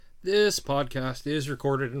This podcast is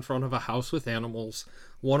recorded in front of a house with animals.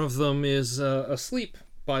 One of them is asleep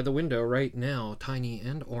by the window right now, tiny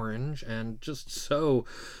and orange, and just so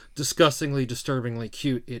disgustingly, disturbingly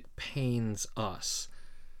cute, it pains us.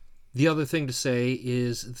 The other thing to say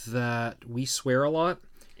is that we swear a lot.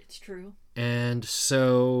 It's true. And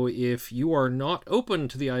so if you are not open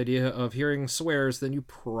to the idea of hearing swears, then you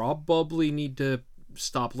probably need to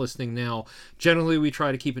stop listening now. Generally, we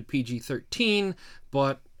try to keep it PG-13,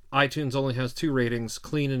 but iTunes only has 2 ratings,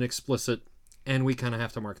 clean and explicit, and we kind of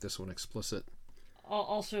have to mark this one explicit.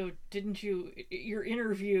 Also, didn't your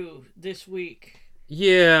interview this week?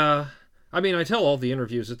 Yeah. I mean, I tell all the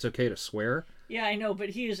interviews it's okay to swear. Yeah, I know, but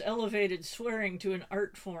he has elevated swearing to an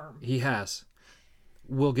art form. He has.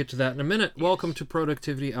 We'll get to that in a minute. Yes. Welcome to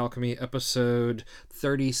Productivity Alchemy, episode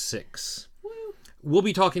 36. We'll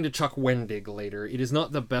be talking to Chuck Wendig later. It is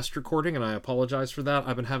not the best recording, and I apologize for that.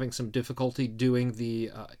 I've been having some difficulty doing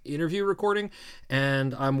the interview recording,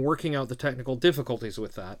 and I'm working out the technical difficulties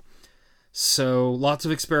with that. So lots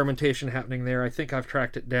of experimentation happening there. I think I've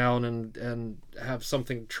tracked it down and have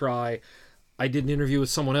something to try. I did an interview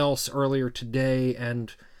with someone else earlier today,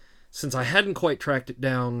 and since I hadn't quite tracked it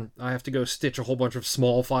down, I have to go stitch a whole bunch of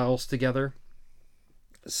small files together.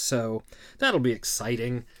 So that'll be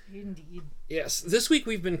exciting. Indeed. Yes, this week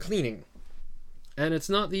we've been cleaning. And it's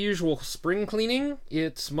not the usual spring cleaning.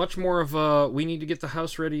 It's much more of a, we need to get the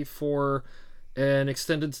house ready for an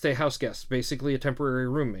extended stay house guest, basically a temporary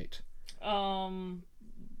roommate.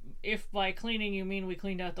 If by cleaning you mean we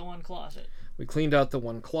cleaned out the one closet. We cleaned out the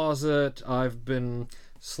one closet. I've been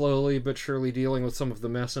slowly but surely dealing with some of the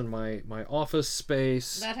mess in my office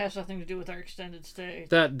space. That has nothing to do with our extended stay.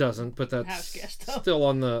 That doesn't, but that's house guest, still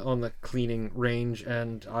on the cleaning range,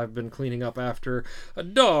 and I've been cleaning up after a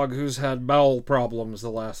dog who's had bowel problems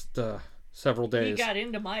the last several days. He got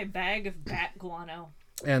into my bag of bat guano.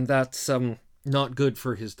 And that's not good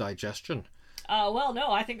for his digestion. Well,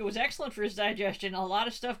 no, I think it was excellent for his digestion. A lot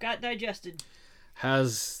of stuff got digested.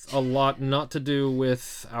 Has a lot not to do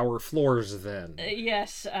with our floors, then.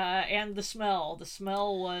 Yes, and the smell. The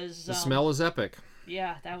smell was... The smell is epic.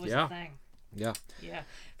 Yeah, that was the thing. Yeah. Yeah.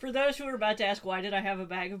 For those who are about to ask, why did I have a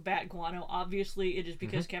bag of bat guano? Obviously, it is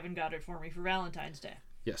because Kevin got it for me for Valentine's Day.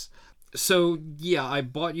 Yes. So, yeah, I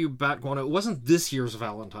bought you bat guano. It wasn't this year's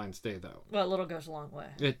Valentine's Day, though. Well, a little goes a long way.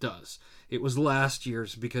 It does. It was last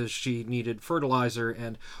year's because she needed fertilizer,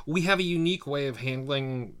 and we have a unique way of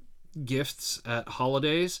handling gifts at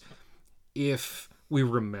holidays. If we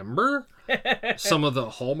remember some of the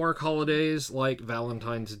Hallmark holidays, like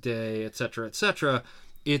Valentine's Day, etc.,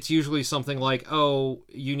 it's usually something like, oh,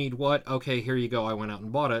 you need what? Okay, here you go. I went out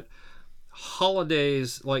and bought it.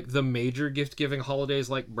 Holidays, like the major gift-giving holidays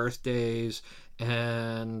like birthdays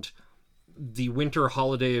and the winter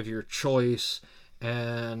holiday of your choice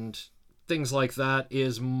and things like that,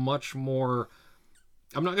 is much more,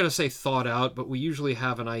 I'm not going to say thought out, but we usually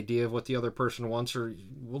have an idea of what the other person wants, or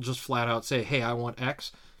we'll just flat out say, hey, I want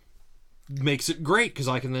X. Makes it great because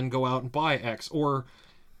I can then go out and buy X. Or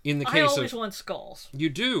in the case of... I always want skulls. You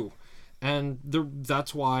do. And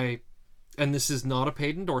that's why... And this is not a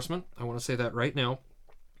paid endorsement. I want to say that right now.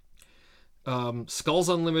 Skulls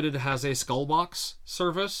Unlimited has a Skull Box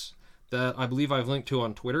service that I believe I've linked to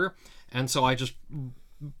on Twitter. And so I just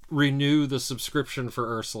renew the subscription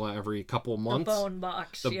for Ursula every couple months. The Bone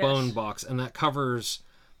Box, The Bone Box. And that covers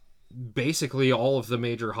basically all of the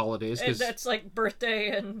major holidays. That's like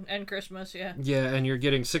birthday and Christmas, yeah. Yeah, and you're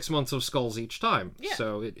getting 6 months of skulls each time. Yeah.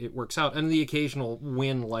 So it works out. And the occasional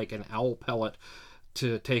win, like an owl pellet,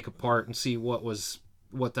 to take apart and see what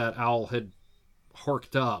that owl had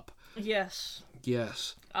horked up. Yes.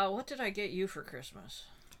 Yes. What did I get you for Christmas?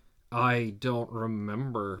 I don't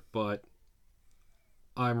remember, but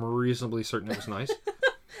I'm reasonably certain it was nice.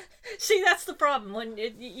 See, that's the problem. When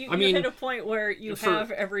you hit a point where you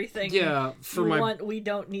have everything want, we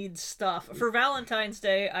don't need stuff. For Valentine's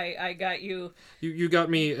Day, I got you... You got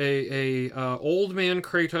me a Old Man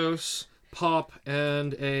Kratos pop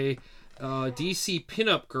and a... DC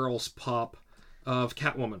Pinup Girls pop of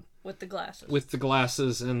Catwoman. With the glasses. With the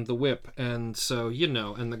glasses and the whip. And so,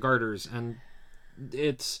 and the garters. And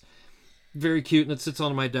it's very cute. And it sits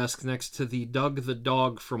on my desk next to the Doug the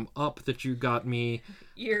dog from Up that you got me.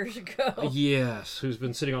 Years ago. Yes. Who's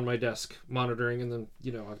been sitting on my desk monitoring. And then,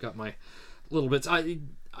 I've got my little bits.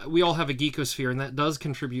 We all have a geekosphere, and that does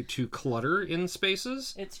contribute to clutter in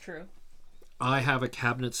spaces. It's true. I have a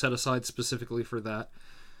cabinet set aside specifically for that.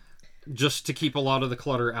 Just to keep a lot of the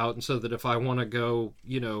clutter out, and so that if I want to go,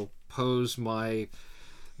 pose my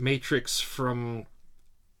Matrix from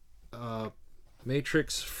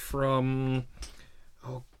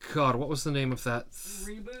Oh God, what was the name of that?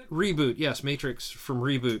 Reboot. Yes, Matrix from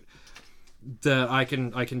Reboot. That I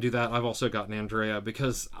can do that. I've also gotten Andrea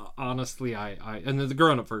because honestly, I and the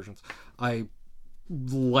grown-up versions, I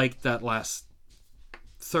liked that last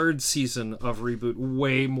third season of Reboot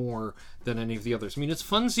way more than any of the others. I mean, it's a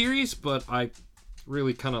fun series, but I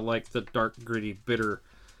really kind of like the dark, gritty, bitter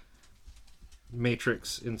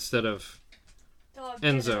Matrix instead of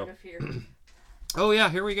Enzo. Oh yeah,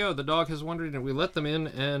 here we go. The dog has wandered in. We let them in,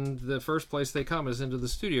 and the first place they come is into the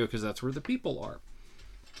studio because that's where the people are.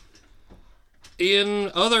 In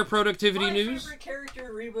other productivity news... My favorite character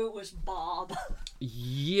in Reboot was Bob.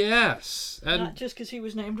 Yes. And, not just because he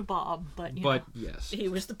was named Bob, but, yes. He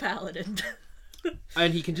was the paladin.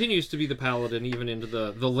 And he continues to be the paladin even into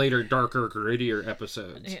the later, darker, grittier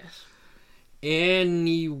episodes. Yes.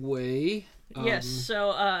 Anyway... yes, so,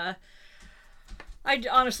 I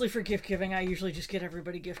honestly, for gift giving, I usually just get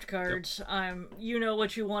everybody gift cards. Yep. You know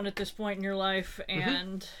what you want at this point in your life,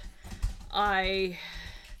 and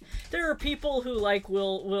there are people who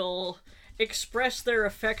will express their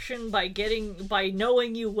affection by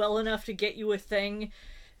knowing you well enough to get you a thing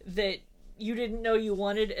that you didn't know you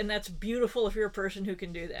wanted, and that's beautiful if you're a person who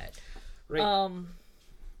can do that. Right.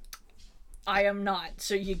 I am not,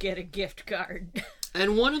 so you get a gift card.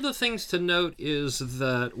 And one of the things to note is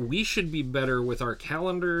that we should be better with our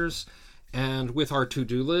calendars and with our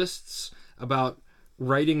to-do lists about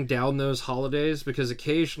writing down those holidays, because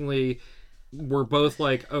occasionally we're both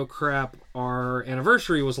like, oh crap, our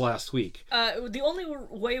anniversary was last week. The only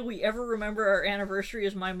way we ever remember our anniversary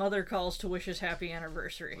is my mother calls to wish us happy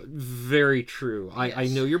anniversary. Very true. Yes. I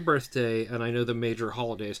know your birthday, and I know the major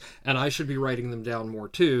holidays, and I should be writing them down more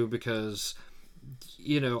too, because,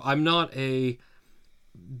 I'm not a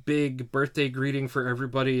big birthday greeting for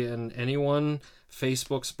everybody and anyone.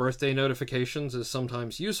 Facebook's birthday notifications is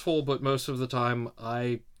sometimes useful, but most of the time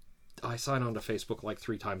I sign on to Facebook like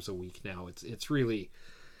 3 times a week now. It's really...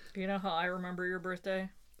 You know how I remember your birthday?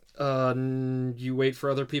 You wait for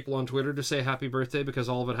other people on Twitter to say happy birthday because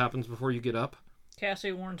all of it happens before you get up?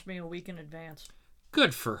 Cassie warns me a week in advance.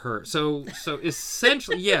 Good for her. So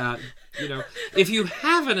essentially, yeah, if you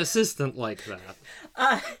have an assistant like that...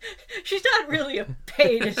 she's not really a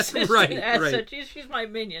paid assistant right. such. She's my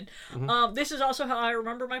minion. Mm-hmm. This is also how I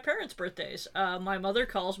remember my parents' birthdays. My mother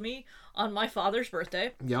calls me on my father's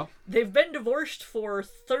birthday. Yeah. They've been divorced for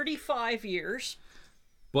 35 years.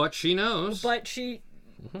 But she knows. But she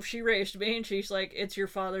raised me, and she's like, it's your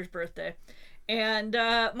father's birthday. And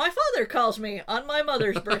my father calls me on my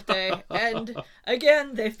mother's birthday. And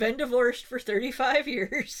again, they've been divorced for 35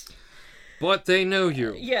 years. But they know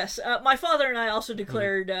you. Yes. My father and I also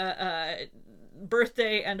declared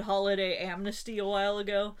birthday and holiday amnesty a while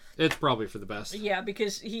ago. It's probably for the best. Yeah,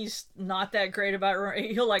 because he's not that great about...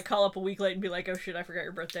 He'll call up a week late and be like, oh shit, I forgot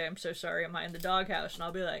your birthday. I'm so sorry. Am I in the doghouse? And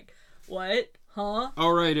I'll be like, what? Huh?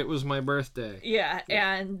 All right, it was my birthday. Yeah,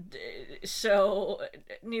 and so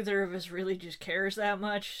neither of us really just cares that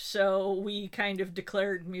much. So we kind of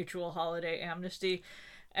declared mutual holiday amnesty.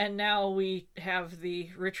 And now we have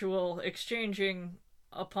the ritual exchanging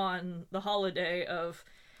upon the holiday of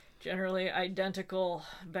generally identical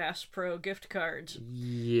Bass Pro gift cards.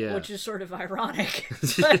 Yeah. Which is sort of ironic.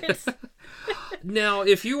 But... Now,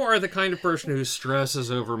 if you are the kind of person who stresses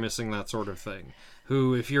over missing that sort of thing,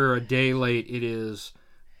 who, if you're a day late, it is,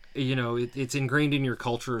 it's ingrained in your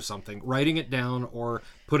culture or something, writing it down or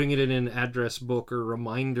putting it in an address book or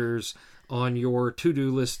reminders on your to-do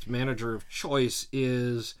list manager of choice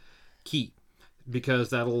is key, because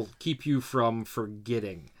that'll keep you from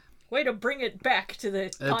forgetting. Way to bring it back to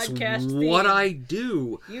the podcast theme. That's what I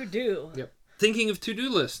do. You do. Yep. Thinking of to-do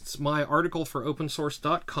lists, my article for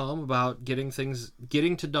opensource.com about getting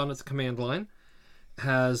to done at the command line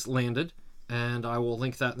has landed, and I will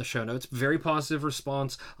link that in the show notes. Very positive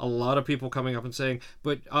response. A lot of people coming up and saying,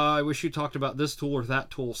 but I wish you talked about this tool or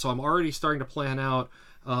that tool. So I'm already starting to plan out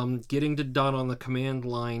getting to done on the command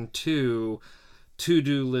line to-do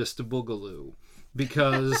list boogaloo,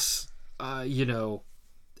 because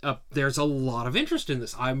there's a lot of interest in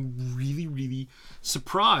this. I'm really, really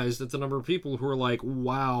surprised at the number of people who are like,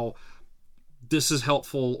 wow, this is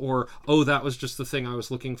helpful, or, oh, that was just the thing I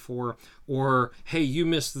was looking for, or, hey, you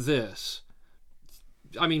missed this.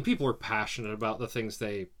 I mean, people are passionate about the things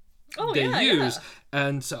they use,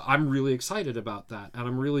 and so I'm really excited about that, and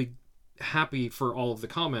I'm really happy for all of the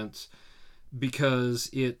comments, because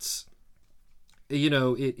it's,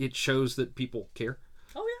 it shows that people care.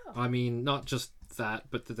 Oh I mean, not just that,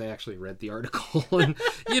 but that they actually read the article. And,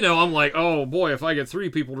 I'm like, oh boy, if I get 3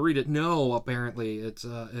 people to read it. No, apparently it's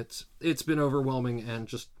been overwhelming and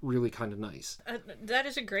just really kind of nice. That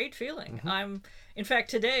is a great feeling. Mm-hmm. In fact,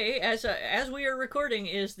 today, as we are recording,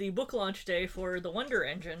 is the book launch day for The Wonder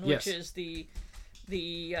Engine, which is the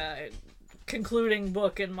concluding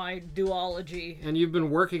book in my duology. And you've been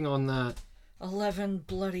working on that 11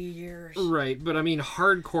 bloody years. Right, but I mean,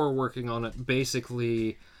 hardcore working on it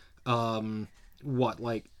basically,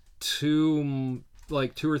 like 2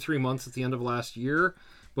 or 3 months at the end of last year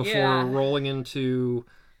before rolling into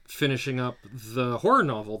finishing up the horror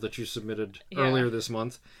novel that you submitted earlier this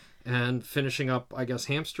month. And finishing up, I guess,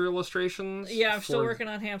 hamster illustrations. Yeah, I'm still working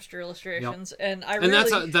on hamster illustrations, and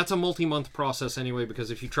that's a multi-month process anyway.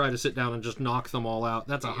 Because if you try to sit down and just knock them all out,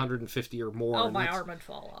 that's 150 or more. Oh, my arm would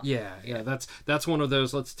fall off. Yeah. That's one of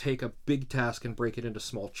those. Let's take a big task and break it into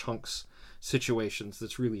small chunks situations.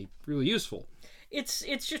 That's really, really useful. It's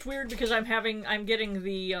just weird because I'm getting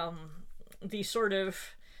the sort of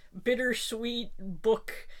bittersweet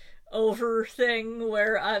book over thing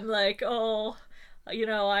where I'm like, oh.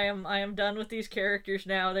 I am done with these characters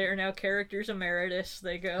now. They are now characters emeritus.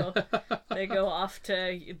 They go off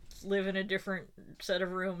to live in a different set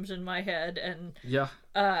of rooms in my head, and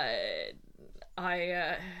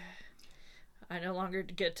I no longer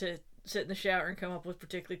get to sit in the shower and come up with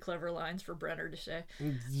particularly clever lines for Brenner to say.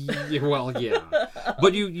 Well, yeah,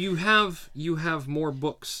 but you have more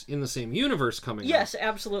books in the same universe coming. Yes, up.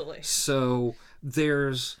 Absolutely. So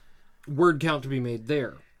there's word count to be made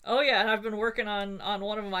there. Oh yeah, and I've been working on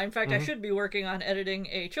one of them. In fact, I should be working on editing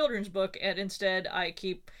a children's book, and instead I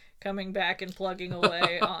keep coming back and plugging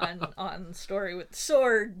away on Story with the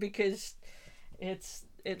Sword because it's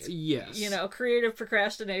creative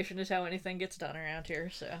procrastination is how anything gets done around here.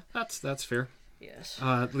 So that's fair. Yes.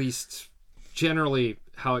 At least generally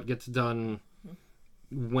how it gets done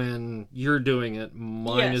when you're doing it.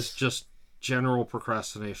 Mine is just general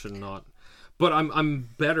procrastination, not. But I'm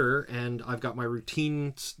better, and I've got my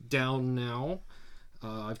routines down now.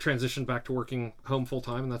 I've transitioned back to working home full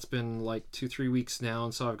time, and that's been like 2-3 weeks now.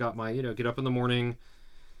 And so I've got my, get up in the morning,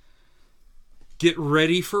 get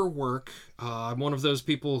ready for work. I'm one of those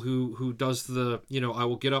people who does the, I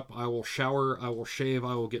will get up, I will shower, I will shave,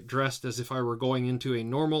 I will get dressed as if I were going into a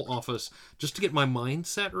normal office just to get my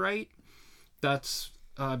mindset right. That's...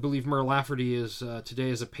 I believe Merle Lafferty is today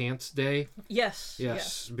is a pants day.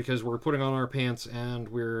 Yes, because we're putting on our pants and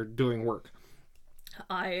we're doing work.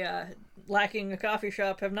 I, lacking a coffee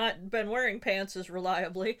shop, have not been wearing pants as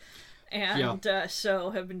reliably, and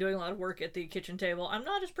so have been doing a lot of work at the kitchen table. I'm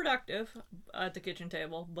not as productive at the kitchen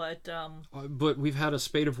table, but we've had a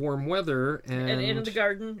spate of warm weather, and in the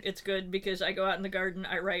garden, it's good because I go out in the garden,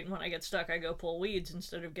 I write, and when I get stuck, I go pull weeds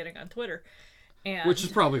instead of getting on Twitter, which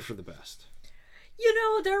is probably for the best.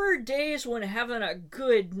 There are days when having a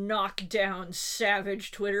good knockdown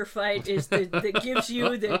savage Twitter fight is that gives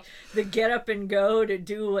you the get up and go to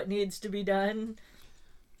do what needs to be done.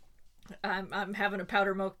 I'm having a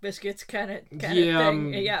powder milk biscuits kind of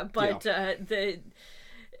thing.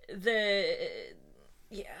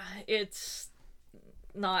 It's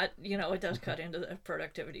not, it does cut into the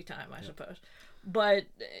productivity time, I suppose. But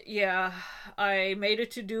I made a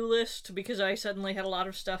to-do list because I suddenly had a lot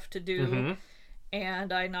of stuff to do. Mm-hmm.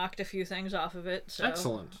 And I knocked a few things off of it, so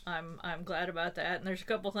excellent. I'm glad about that. And there's a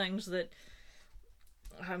couple things that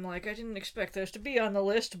I'm like, I didn't expect those to be on the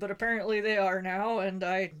list, but apparently they are now, and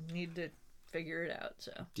I need to figure it out.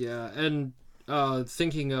 So yeah, and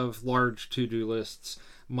thinking of large to-do lists,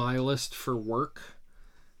 my list for work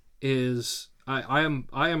is I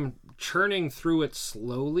am churning through it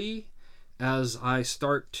slowly as I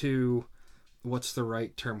start to, what's the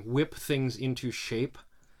right term, whip things into shape.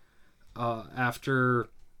 After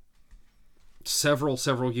several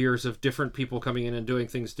years of different people coming in and doing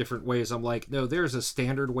things different ways, I'm like, no, there's a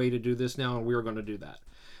standard way to do this now, and we're going to do that.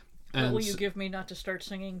 And what will you give me not to start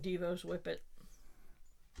singing Devo's Whip It?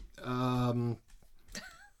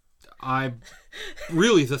 I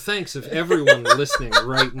really, the thanks of everyone listening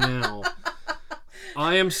right now.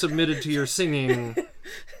 I am submitted to your singing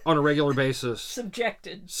on a regular basis.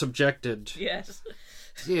 Subjected. Yes.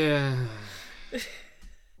 Yeah.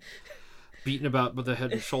 Beaten about with the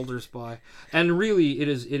head and shoulders by. And really, it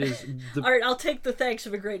is the... All right, I'll take the thanks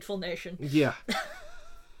of a grateful nation. Yeah.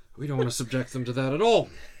 We don't want to subject them to that at all.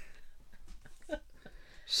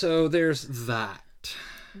 So there's that.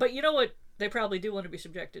 But you know what they probably do want to be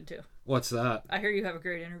subjected to? What's that? I hear you have a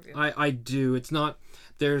great interview. I do. It's not...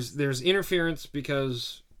 There's interference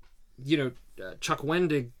because, Chuck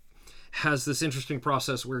Wendig has this interesting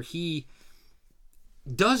process where he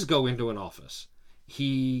does go into an office.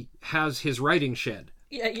 he has his writing shed.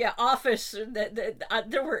 Yeah, office.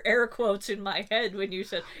 There were air quotes in my head when you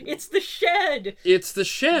said, it's the shed! It's the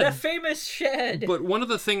shed! The famous shed! But one of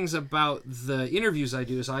the things about the interviews I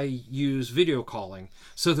do is I use video calling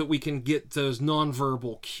so that we can get those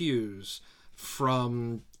nonverbal cues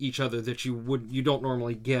from each other that you don't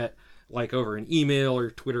normally get, like over an email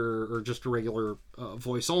or Twitter or just a regular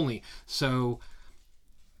voice only. So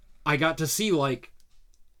I got to see, like,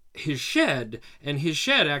 his shed, and his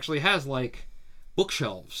shed actually has, like,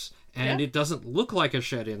 bookshelves, and it doesn't look like a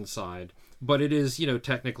shed inside, but it is,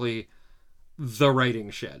 technically the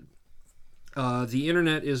writing shed. The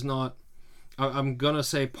internet is not, I'm gonna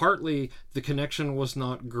say partly the connection was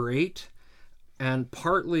not great, and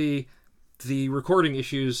partly the recording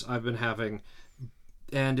issues I've been having,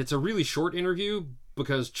 and it's a really short interview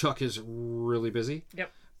because Chuck is really busy.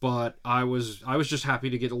 Yep. But I was just happy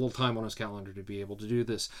to get a little time on his calendar to be able to do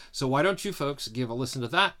this. So why don't you folks give a listen to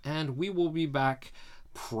that, and we will be back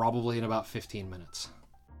probably in about 15 minutes.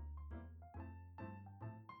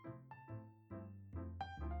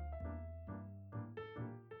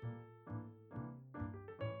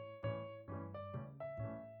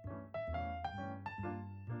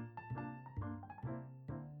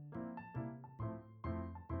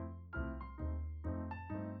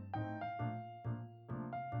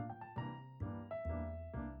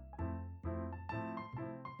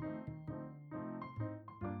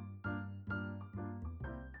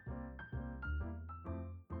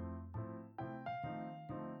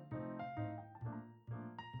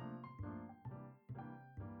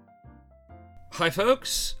 Hi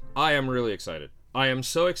folks, I am really excited. I am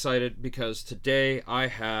so excited because today I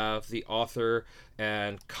have the author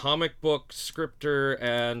and comic book scripter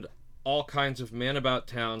and all kinds of man about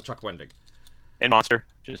town, Chuck Wendig. And monster.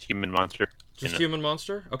 Just human monster. Just human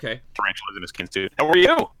monster? Okay. Tarantulas in his skin suit. How are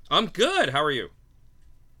you? I'm good. How are you?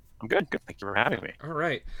 I'm good. Good. Thank you for having me. All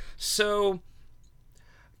right. So,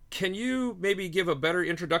 can you maybe give a better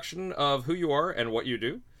introduction of who you are and what you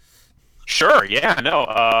do? Sure, yeah, no.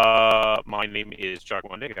 My name is Chuck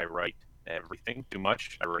Wendig. I write everything, too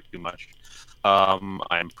much. I write too much. I'm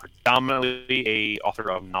predominantly a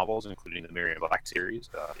author of novels, including the Miriam Black series,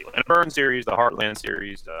 the Atlanta Burn series, the Heartland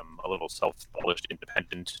series, a little self-published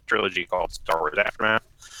independent trilogy called Star Wars Aftermath.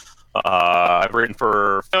 I've written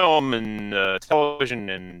for film and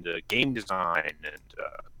television and game design and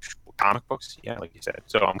comic books, yeah, like you said.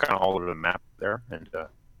 So I'm kind of all over the map there, and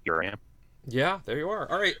here I am. Yeah, there you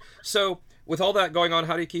are. All right. So, with all that going on,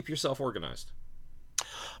 how do you keep yourself organized?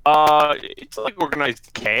 It's like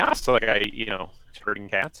organized chaos, like herding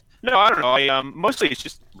cats. No, I don't know. Mostly it's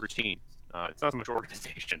just routine. It's not so much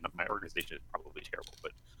organization. My organization is probably terrible,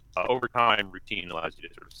 but over time, routine allows you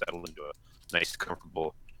to sort of settle into a nice,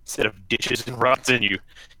 comfortable set of dishes and ruts, and you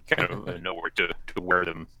kind of know where to wear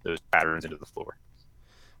those patterns into the floor.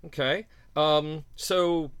 Okay.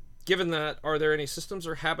 So, given that, are there any systems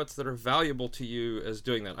or habits that are valuable to you as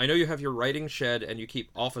doing that? I know you have your writing shed and you keep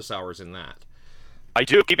office hours in that. I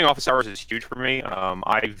do. Keeping office hours is huge for me.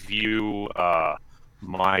 I view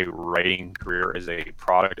my writing career as a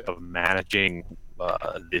product of managing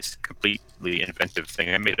this completely inventive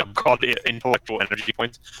thing I made up called intellectual energy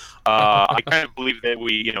points. I kind of believe that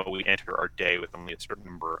we enter our day with only a certain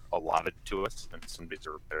number allotted to us, and some days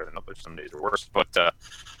are better than others, some days are worse. But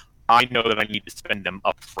I know that I need to spend them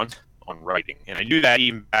up front on writing. And I knew that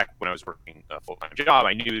even back when I was working a full-time job.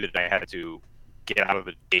 I knew that I had to get out of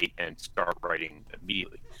the gate and start writing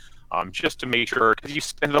immediately. Just to make sure, because you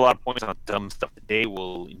spend a lot of points on dumb stuff, the day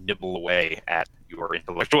will nibble away at your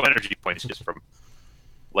intellectual energy points just from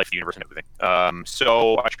life, the universe, and everything.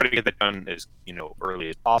 So I try to get that done as early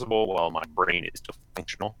as possible while my brain is still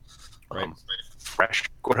functional. Right. Fresh,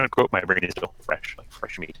 quote unquote, my brain is still fresh, like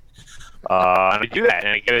fresh meat. And I do that,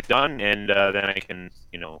 and I get it done, and then I can,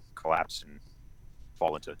 collapse and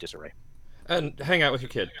fall into disarray. And hang out with your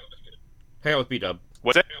kid. Hang out with B-Dub.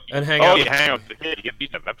 What's it? And hang out. Hang out with the kid. Yeah,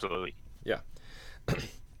 B-Dub, absolutely. Yeah.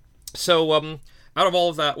 So, out of all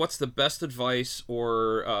of that, what's the best advice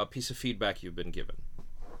or piece of feedback you've been given?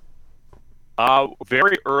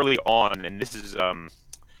 Very early on, and this is,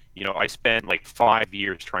 I spent like 5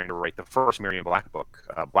 years trying to write the first Miriam Black book,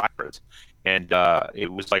 Blackbirds. And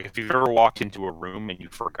it was like, if you've ever walked into a room and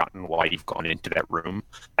you've forgotten why you've gone into that room,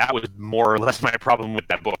 that was more or less my problem with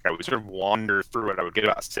that book. I would sort of wander through it. I would get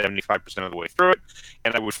about 75% of the way through it,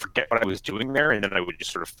 and I would forget what I was doing there, and then I would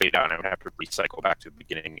just sort of fade out, and I would have to recycle back to the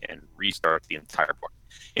beginning and restart the entire book.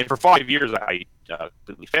 And for 5 years, I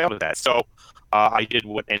completely failed at that. So I did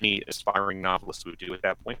what any aspiring novelist would do at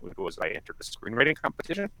that point, which was I entered a screenwriting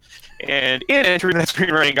competition. And in entering that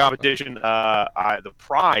screenwriting competition, the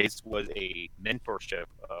prize was a mentorship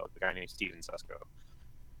of a guy named Steven Susko.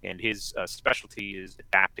 And his specialty is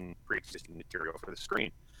adapting pre-existing material for the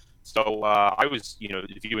screen. So I was,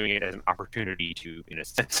 viewing it as an opportunity to, in a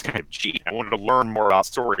sense, kind of cheat. I wanted to learn more about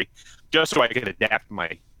story just so I could adapt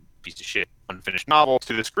my piece of shit unfinished novel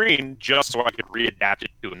to the screen just so I could readapt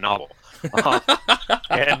it to a novel.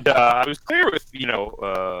 And I was clear with,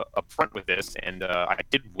 upfront with this, and I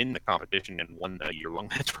did win the competition and won the year-long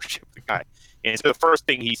mentorship with the guy. And so the first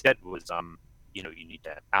thing he said was, you need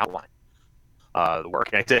to outline the work.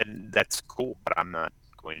 And I said, that's cool, but I'm not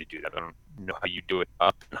going to do that. I don't know how you do it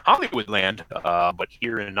up in Hollywood land, but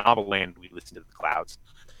here in novel land, we listen to the clouds.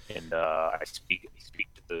 And I speak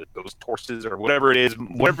to the ghost horses or whatever it is,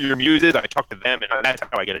 whatever your muse is. I talk to them, and that's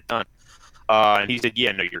how I get it done. And he said,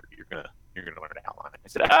 "Yeah, no, you're gonna learn to outline." I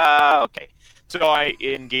said, okay." So I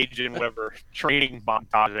engaged in whatever training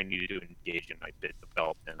montage I needed to engage in. I bit the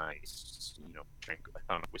belt, and I, drank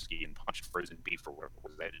a ton of whiskey and punched frozen beef or whatever it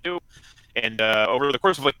was I had to do. And over the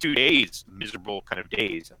course of 2 days, miserable kind of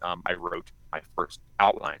days, I wrote my first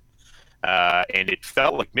outline. And it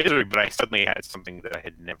felt like misery, but I suddenly had something that I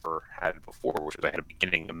had never had before, which was I had a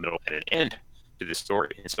beginning, a middle, and an end to this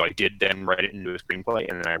story. And so I did then write it into a screenplay,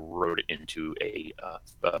 and then I wrote it into a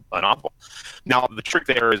novel. Now, the trick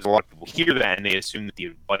there is a lot of people hear that, and they assume that the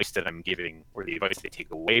advice that I'm giving, or the advice they take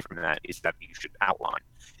away from that, is that you should outline.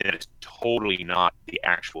 And that is totally not the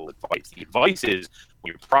actual advice. The advice is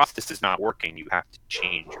when your process is not working, you have to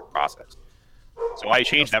change your process. So I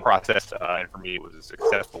changed that process, and for me, it was a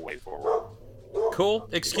successful way forward. Cool.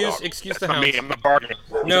 Excuse the hounds. Me, I'm not bargaining.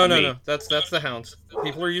 No. That's the hounds.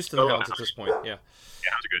 People are used to the hounds at this point. Yeah.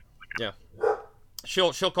 Yeah, hounds are good.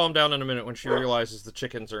 Yeah. She'll calm down in a minute when she realizes the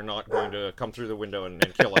chickens are not going to come through the window and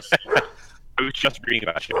kill us. I was just reading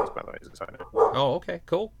about chickens, by the way. Oh, okay.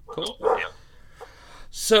 Cool. Yeah.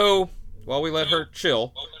 So, while we let her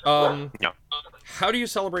chill, Yeah. how do you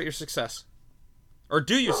celebrate your success? Or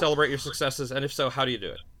do you celebrate your successes, and if so, how do you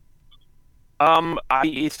do it?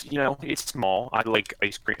 It's small. I like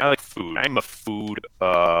ice cream. I like food. I'm a food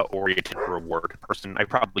oriented reward person. I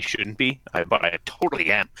probably shouldn't be, but I totally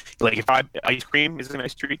am. Like ice cream is a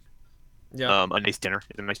nice treat. Yeah. A nice dinner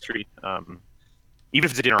is a nice treat. Even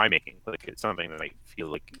if it's a dinner I'm making, like it's something that I feel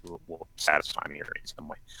like will satisfy me in some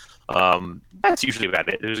way. That's usually about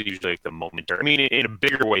it. There's usually like the momentary. I mean, in a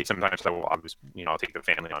bigger way, sometimes I'll take the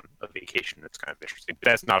family on a vacation. That's kind of interesting. But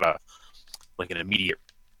that's not an immediate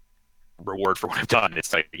reward for what I've done.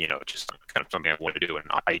 It's like, just kind of something I want to do, and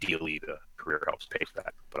ideally the career helps pay for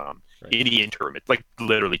that. But right. In the interim, it's like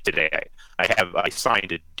literally today, I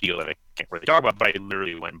signed a deal that I can't really talk about, but I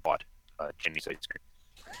literally went and bought Jenny's ice cream.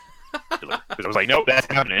 Because I was like, nope, that's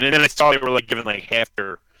happening. And then I saw they were like giving like half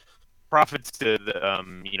their profits to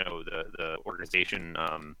the organization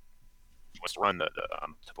wants to run to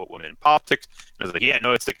put women in politics. And I was like, yeah,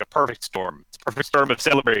 no, it's like a perfect storm. It's a perfect storm of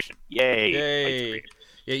celebration. Yay!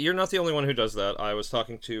 Yeah, you're not the only one who does that. I was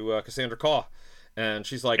talking to Cassandra Caw, and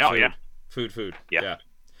she's like, food. Yeah.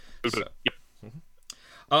 Food. So, yep.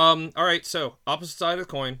 All right, so opposite side of the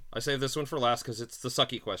coin. I save this one for last because it's the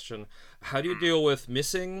sucky question. How do you deal with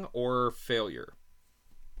missing or failure?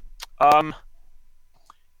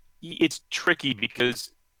 It's tricky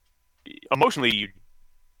because emotionally you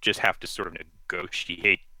just have to sort of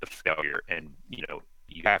negotiate the failure, and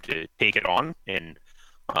you have to take it on, and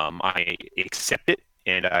I accept it,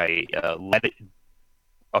 and I let it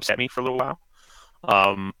upset me for a little while.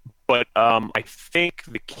 But I think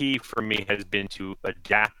the key for me has been to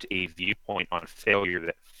adapt a viewpoint on failure,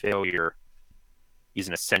 that failure is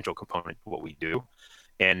an essential component of what we do.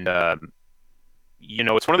 And,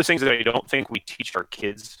 it's one of those things that I don't think we teach our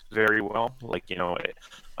kids very well. Like,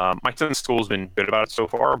 my son's school's been good about it so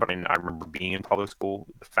far, but I remember being in public school,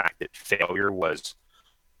 the fact that failure was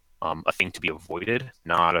a thing to be avoided,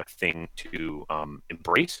 not a thing to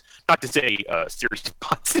embrace. Not to say serious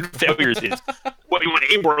constant failures is what we want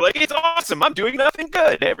to aim for. Like, it's awesome, I'm doing nothing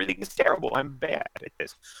good, everything is terrible, I'm bad at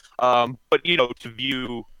this. But to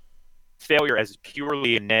view failure as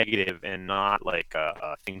purely a negative and not like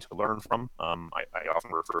a thing to learn from. I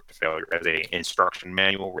often refer to failure as an instruction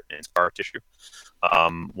manual written in scar tissue.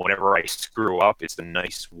 Whenever I screw up, it's a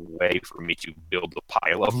nice way for me to build a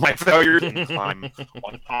pile of my failures and climb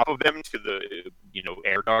on top of them to the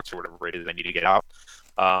air ducts or whatever it is I need to get out.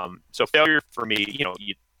 So failure for me,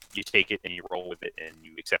 you take it and you roll with it and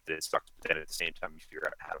you accept that it sucks, but then at the same time you figure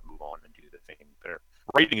out how to move on and do the thing better.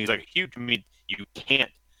 Writing is like huge. I mean, you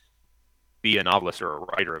can't be a novelist or a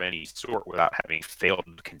writer of any sort without having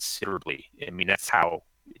failed considerably. I mean, that's how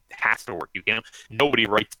it has to work. You can't. Nobody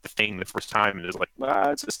writes the thing the first time and is like,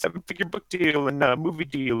 well, it's a 7-figure book deal and a movie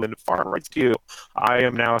deal and a foreign rights deal. I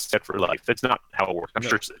am now set for life. That's not how it works. I'm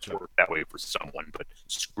sure it's worked that way for someone, but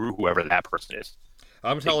screw whoever that person is.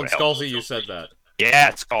 I'm telling Scalzi you said that.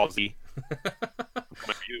 Yeah, Scalzi. I'm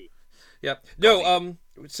coming for you. Yep. No.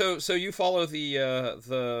 So you follow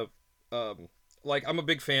the like, I'm a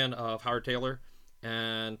big fan of Howard Taylor,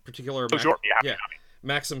 and particular. Sure. Yeah.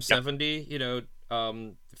 Maxim 70. You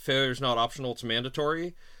know, failure's not optional; it's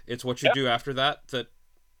mandatory. It's what you do after that.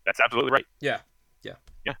 That's absolutely right. Yeah.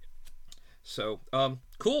 So,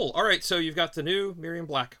 cool. All right. So you've got the new Miriam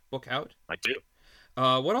Black book out. I do.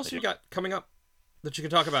 What else have you got coming up that you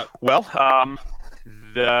can talk about? Well,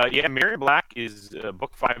 Miriam Black is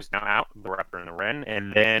book 5 is now out, The Raptor and the Wren,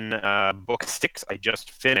 and then book 6 I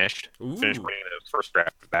just finished. Finished writing the first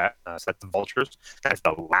draft of that. So that's The Vultures. That's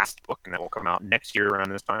the last book, and that will come out next year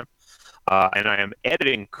around this time. And I am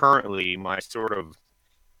editing currently my sort of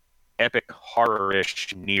epic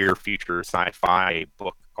horror-ish near future sci-fi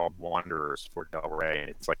book called Wanderers for Del Rey, and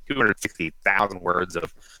it's like 260,000 words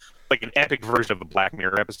of like an epic version of a Black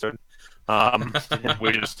Mirror episode,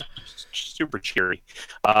 which is super cheery.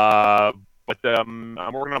 But I'm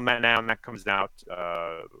working on that now, and that comes out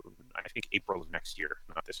I think April of next year,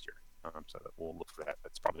 not this year. So we'll look for that.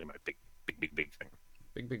 That's probably my big thing.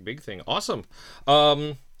 Big thing. Awesome.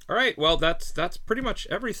 All right, well, that's pretty much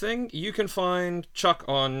everything. You can find Chuck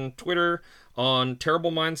on Twitter, on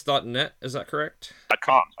terribleminds.net, is that correct?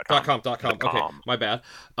 .com. Okay, my bad.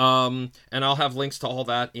 And I'll have links to all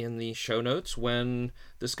that in the show notes when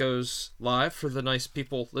this goes live for the nice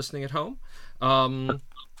people listening at home.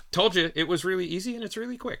 Told you, it was really easy and it's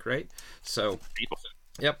really quick, right? So,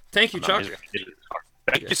 yep. Thank you, Chuck.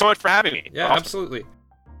 Thank you so much for having me. Yeah, awesome. Absolutely.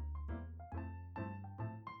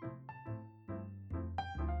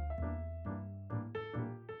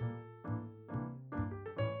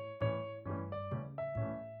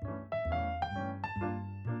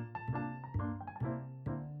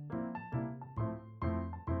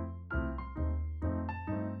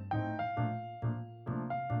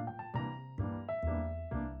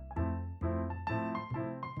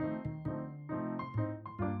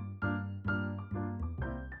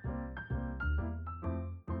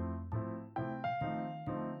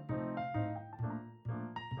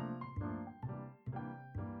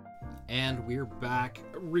 And we're back.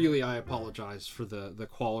 Really, I apologize for the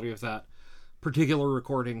quality of that particular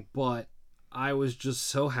recording, but I was just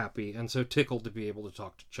so happy and so tickled to be able to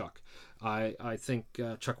talk to Chuck. I think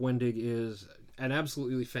Chuck Wendig is an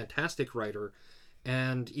absolutely fantastic writer,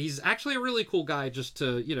 and he's actually a really cool guy just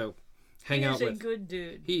to, hang out with. He is a good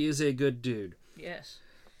dude. He is a good dude. Yes.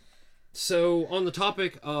 So, on the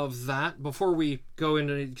topic of that, before we go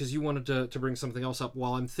into, because you wanted to bring something else up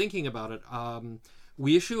while I'm thinking about it,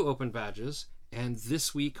 we issue open badges, and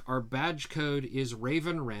this week our badge code is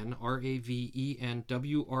Raven Wren, RAVENWREN,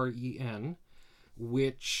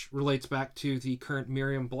 which relates back to the current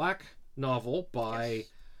Miriam Black novel by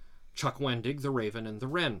Chuck Wendig, The Raven and the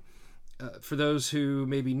Wren. For those who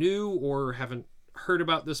may be new or haven't heard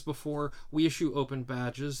about this before, we issue open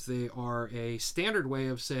badges. They are a standard way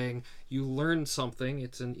of saying you learned something.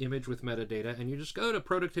 It's an image with metadata, and you just go to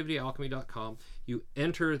productivityalchemy.com, you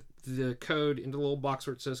enter the code into the little box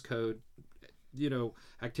where it says code,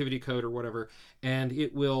 activity code or whatever, and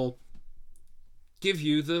it will give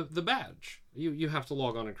you the badge. You have to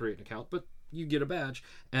log on and create an account, but you get a badge,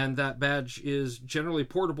 and that badge is generally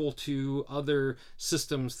portable to other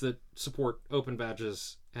systems that support open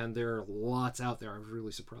badges, and there are lots out there. I was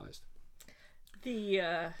really surprised.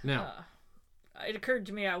 Now, it occurred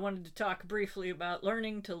to me I wanted to talk briefly about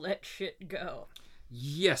learning to let shit go.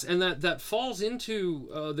 Yes, and that falls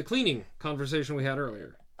into the cleaning conversation we had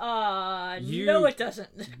earlier. No, it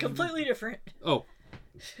doesn't. Completely different. Oh,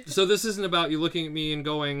 so this isn't about you looking at me and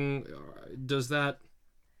going, does that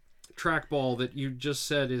trackball that you just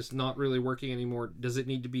said is not really working anymore, does it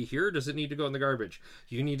need to be here? Does it need to go in the garbage?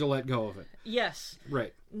 You need to let go of it. Yes.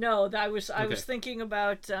 Right. No, I was thinking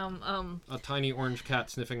about a tiny orange cat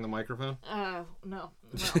sniffing the microphone. No,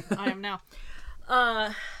 I am now.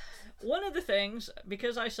 One of the things,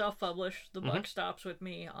 because I self-publish, the buck stops with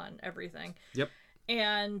me on everything. Yep.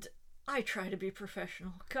 And I try to be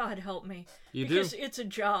professional. God help me. Because it's a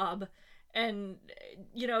job. And,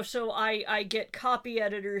 so I get copy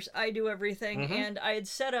editors, I do everything, and I had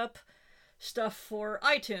set up stuff for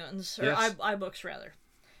iTunes, or iBooks, rather.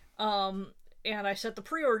 And I set the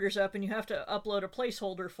pre-orders up, and you have to upload a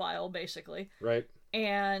placeholder file, basically. Right.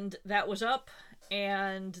 And that was up,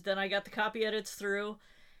 and then I got the copy edits through,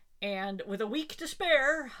 And with a week to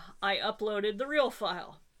spare, I uploaded the real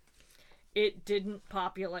file. It didn't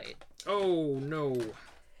populate. Oh, no.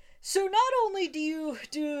 So not only do you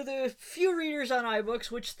do the few readers on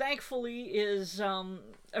iBooks, which thankfully is a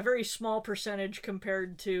very small percentage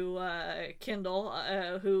compared to Kindle,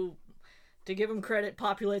 who, to give them credit,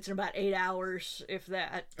 populates in about 8 hours, if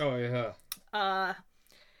that. Oh, yeah.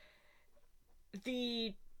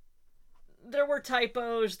 There were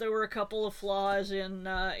typos, there were a couple of flaws in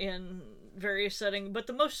various settings, but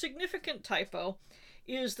the most significant typo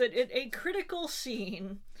is that at a critical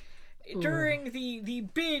scene, during the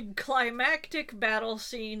big climactic battle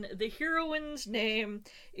scene, the heroine's name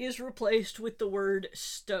is replaced with the word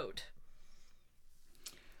stoat.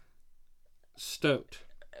 Stoat.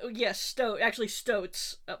 Yes, stoat. Actually,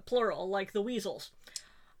 stoats, plural, like the weasels.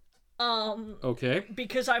 Okay.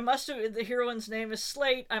 Because the heroine's name is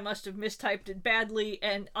Slate, I must have mistyped it badly,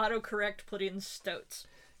 and autocorrect put in stoats.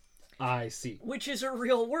 I see. Which is a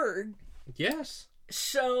real word. Yes.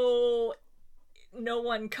 So no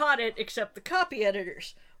one caught it except the copy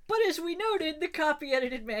editors. But as we noted, the copy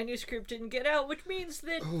edited manuscript didn't get out, which means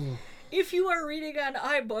that if you are reading on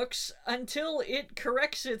iBooks until it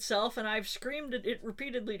corrects itself, and I've screamed at it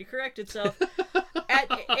repeatedly to correct itself, at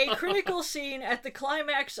a critical scene at the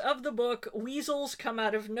climax of the book, weasels come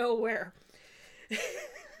out of nowhere.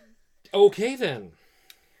 Okay, then.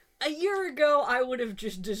 A year ago, I would have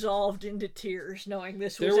just dissolved into tears knowing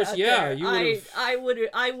this was out there. You would have...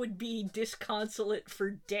 I would be disconsolate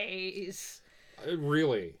for days.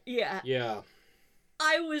 Really? Yeah. Yeah.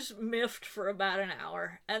 I was miffed for about an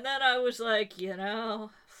hour, and then I was like,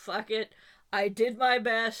 fuck it. I did my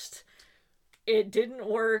best. It didn't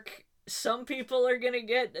work. Some people are gonna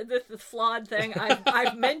get the flawed thing.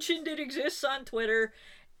 I've mentioned it exists on Twitter,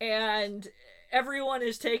 and everyone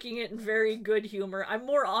is taking it in very good humor. I'm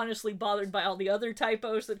more honestly bothered by all the other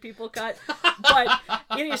typos that people cut, but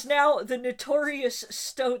it is now the notorious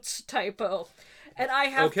Stoats typo. And I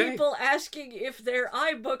have people asking if their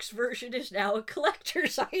iBooks version is now a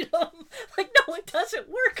collector's item. Like, no, it doesn't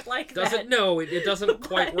work like that. No, it doesn't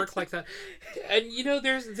quite work like that. And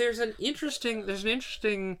there's an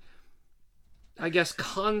interesting, I guess,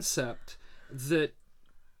 concept that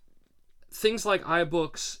things like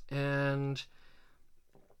iBooks and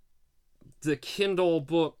the Kindle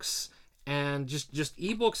books and just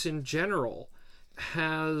ebooks in general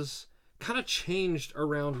has kind of changed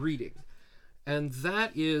around reading. And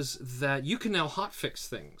that is that you can now hotfix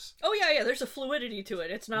things. Oh, yeah, there's a fluidity to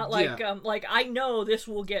it. It's not like, like, I know this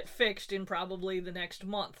will get fixed in probably the next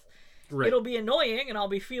month. Right. It'll be annoying, and I'll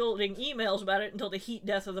be fielding emails about it until the heat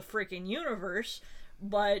death of the freaking universe,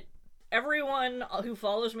 but everyone who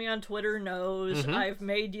follows me on Twitter knows I've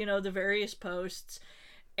made, the various posts,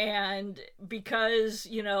 and because,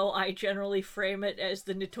 I generally frame it as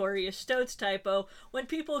the notorious Stoats typo, when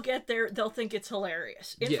people get there, they'll think it's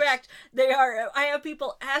hilarious. In fact, I have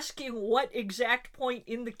people asking what exact point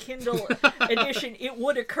in the Kindle edition it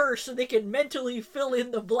would occur so they can mentally fill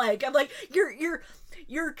in the blank. I'm like,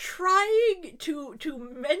 you're trying to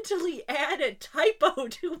mentally add a typo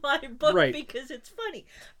to my book because it's funny.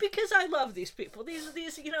 Because I love these people. These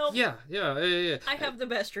Yeah. I have the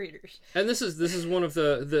best readers. And this is one of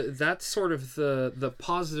that's sort of the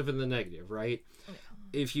positive and the negative, right? Yeah.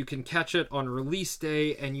 If you can catch it on release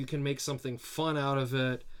day and you can make something fun out of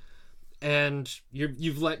it, and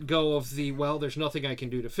you've let go of there's nothing I can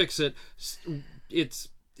do to fix it. It's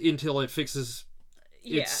until it fixes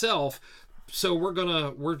itself. So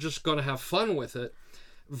we're just gonna have fun with it,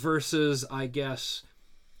 versus, I guess,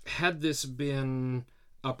 had this been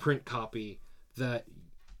a print copy that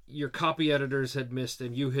your copy editors had missed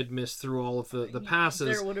and you had missed through all of the passes,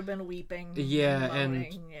 there would have been weeping. Yeah, and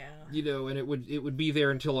it would be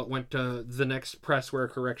there until it went to the next press where a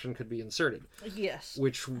correction could be inserted. Yes,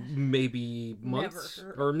 which may be months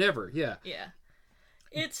or never. Yeah. Yeah.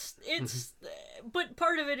 It's but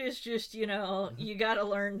part of it is just, you gotta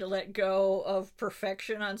learn to let go of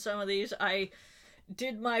perfection on some of these. I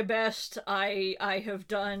did my best. I have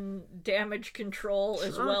done damage control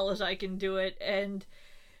as well as I can do it, and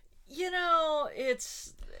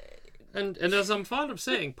it's... And as I'm fond of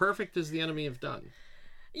saying, perfect is the enemy of done.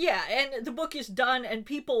 Yeah, and the book is done, and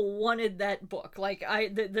people wanted that book. Like,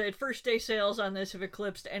 the first day sales on this have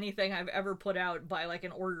eclipsed anything I've ever put out by, like,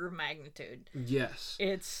 an order of magnitude. Yes.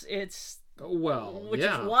 It's which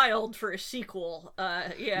is wild for a sequel.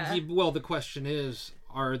 Well, the question is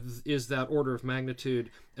that order of magnitude,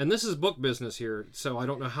 and this is book business here, so I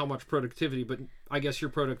don't know how much productivity, but I guess your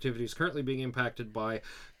productivity is currently being impacted by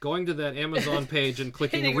going to that Amazon page and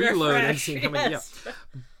clicking reload and seeing how many. Yeah.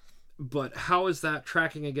 But how is that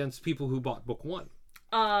tracking against people who bought book one?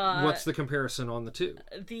 What's the comparison on the two?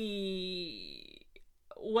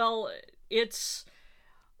 Well, it's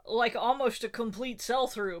like almost a complete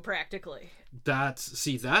sell-through practically.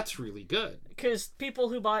 That's really good. Because people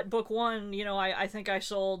who bought book one, I think I've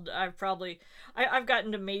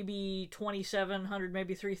gotten to maybe 2,700,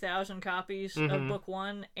 maybe 3,000 copies of book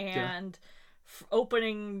one, and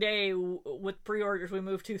opening day with pre-orders, we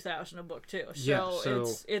moved 2,000 of book two. So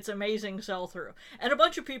it's amazing sell-through. And a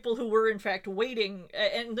bunch of people who were in fact waiting,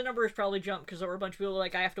 and the number has probably jumped because there were a bunch of people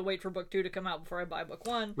like, I have to wait for book two to come out before I buy book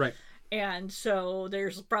one. Right. And so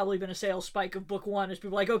there's probably been a sales spike of book one as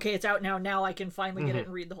people are like, okay, it's out now I can finally get it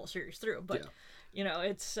and read the whole series through. But,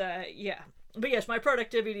 it's, But yes, my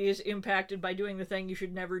productivity is impacted by doing the thing you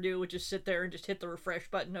should never do, which is sit there and just hit the refresh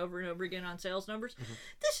button over and over again on sales numbers.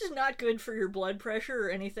 This is not good for your blood pressure or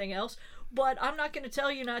anything else, but I'm not going to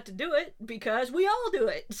tell you not to do it because we all do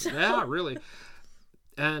it. So. Yeah, really.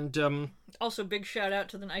 And also, big shout out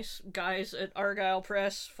to the nice guys at Argyle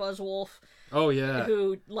Press, Fuzzwolf. Oh yeah,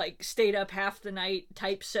 who stayed up half the night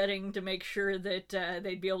typesetting to make sure that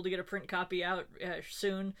they'd be able to get a print copy out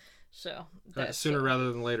soon. So sooner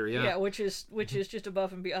rather than later, yeah. Yeah, which is just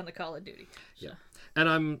above and beyond the call of duty. So. Yeah,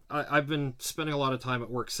 and I've been spending a lot of time at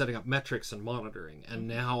work setting up metrics and monitoring, and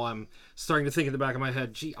now I'm starting to think in the back of my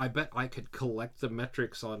head, gee, I bet I could collect the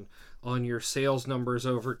metrics on your sales numbers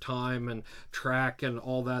over time and track and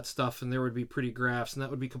all that stuff, and there would be pretty graphs, and that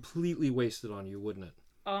would be completely wasted on you, wouldn't it?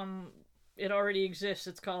 It already exists.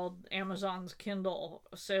 It's called Amazon's Kindle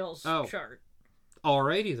sales chart.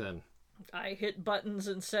 Alrighty then. I hit buttons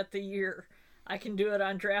and set the year. I can do it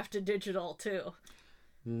on Draft to Digital too.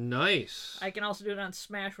 Nice. I can also do it on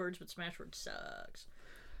Smashwords, but Smashwords sucks.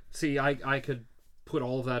 See, I could put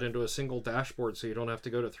all of that into a single dashboard so you don't have to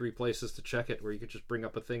go to 3 places to check it, where you could just bring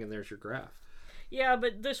up a thing and there's your graph. Yeah,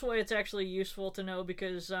 but this way it's actually useful to know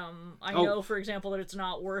because I know, for example, that it's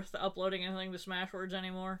not worth uploading anything to Smashwords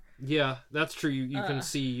anymore. Yeah, that's true. You can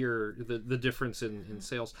see the difference in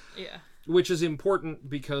sales. Yeah. Which is important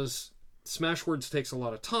because Smashwords takes a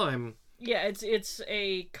lot of time. Yeah, it's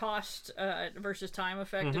a cost versus time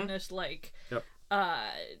effectiveness.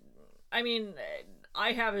 I mean,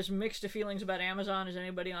 I have as mixed of feelings about Amazon as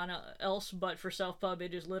anybody else, but for Self-Pub,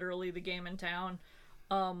 it is literally the game in town.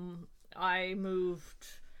 I moved...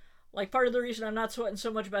 part of the reason I'm not sweating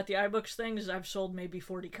so much about the iBooks thing is I've sold maybe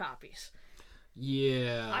 40 copies.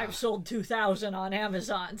 Yeah. I've sold 2,000 on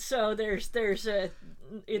Amazon, so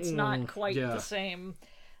it's not quite the same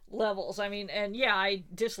levels. I mean, and yeah, I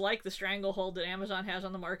dislike the stranglehold that Amazon has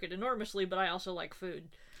on the market enormously, but I also like food.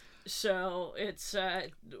 So it's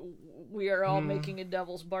we are all making a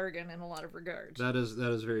devil's bargain in a lot of regards. That is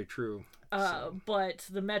very true. But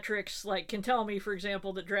the metrics can tell me, for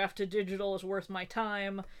example, that Draft to Digital is worth my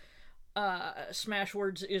time.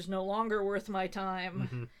 Smashwords is no longer worth my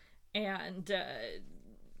time, and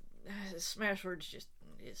Smashwords just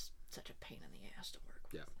is such a pain in the ass to work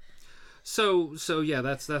with. Yeah. So yeah,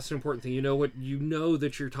 that's an important thing. You know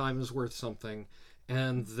that your time is worth something,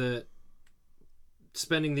 and that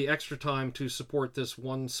spending the extra time to support this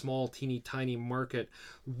one small teeny tiny market,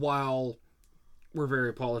 while we're very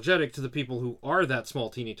apologetic to the people who are that small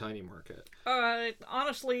teeny tiny market.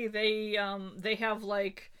 Honestly, they have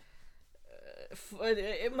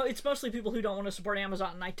it's mostly people who don't want to support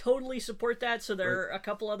Amazon, and I totally support that. So there are a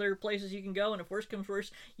couple other places you can go, and if worse comes worse,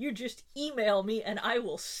 you just email me and I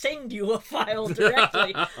will send you a file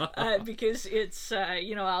directly because it's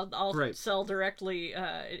I'll sell directly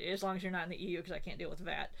as long as you're not in the EU, because I can't deal with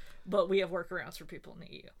that. But we have workarounds for people in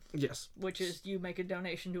the EU. Yes, which is you make a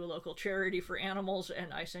donation to a local charity for animals,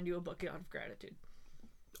 and I send you a book out of gratitude.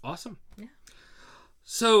 Awesome. Yeah.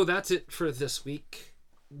 So that's it for this week.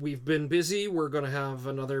 We've been busy. We're going to have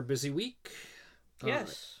another busy week.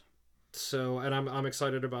 Yes. And I'm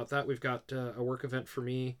excited about that. We've got a work event for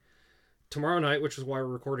me tomorrow night, which is why we're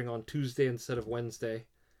recording on Tuesday instead of Wednesday.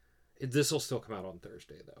 This will still come out on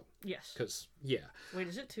Thursday, though. Yes. Because, yeah. Wait,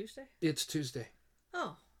 is it Tuesday? It's Tuesday.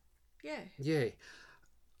 Oh, yay. Yay.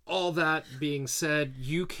 All that being said,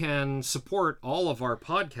 you can support all of our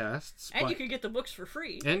podcasts. And you can get the books for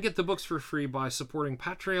free. And get the books for free by supporting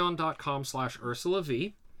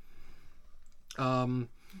patreon.com/UrsulaV. The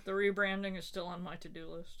rebranding is still on my to-do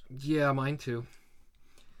list. Yeah, mine too.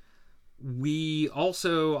 I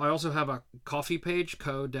also have a coffee page,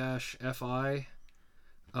 co-fi.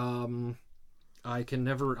 I can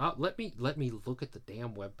never let me look at the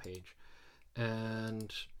damn web page.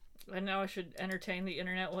 And now I should entertain the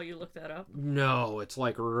internet while you look that up. No, it's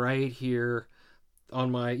right here on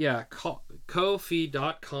my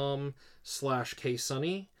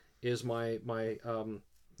ko-fi.com/ksunny is my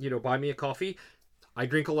buy me a coffee. I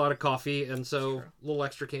drink a lot of coffee, and so true. a little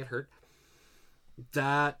extra can't hurt.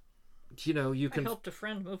 That, you I can... helped a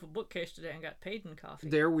friend move a bookcase today and got paid in coffee.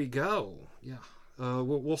 There we go. Yeah.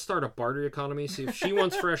 We'll start a barter economy. See if she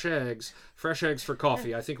wants fresh eggs for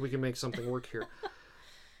coffee. I think we can make something work here.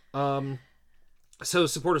 So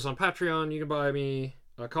support us on Patreon. You can buy me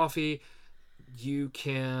a coffee. You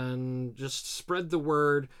can just spread the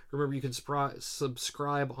word. Remember, you can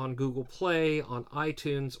subscribe on Google Play, on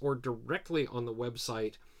iTunes, or directly on the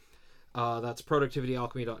website. That's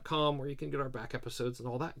productivityalchemy.com, where you can get our back episodes and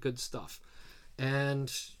all that good stuff.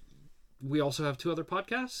 And we also have 2 other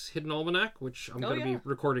podcasts, Hidden Almanac, which I'm going to be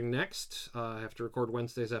recording next. I have to record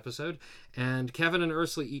Wednesday's episode. And Kevin and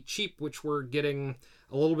Ursula Eat Cheap, which we're getting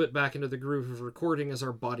a little bit back into the groove of recording as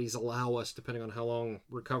our bodies allow us, depending on how long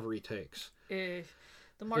recovery takes. The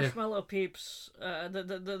marshmallow peeps,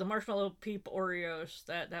 the marshmallow peep Oreos,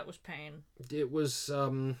 that was pain. It was,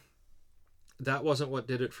 that wasn't what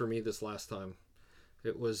did it for me this last time.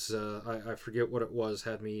 It was, I forget what it was,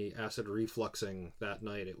 had me acid refluxing that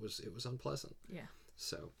night. It was unpleasant. Yeah.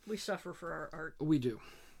 So. We suffer for our art. We do.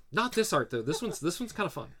 Not this art, though. This one's kind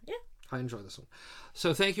of fun. Yeah. I enjoy this one.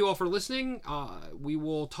 So thank you all for listening. We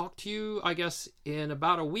will talk to you, I guess, in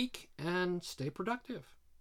about a week, and stay productive.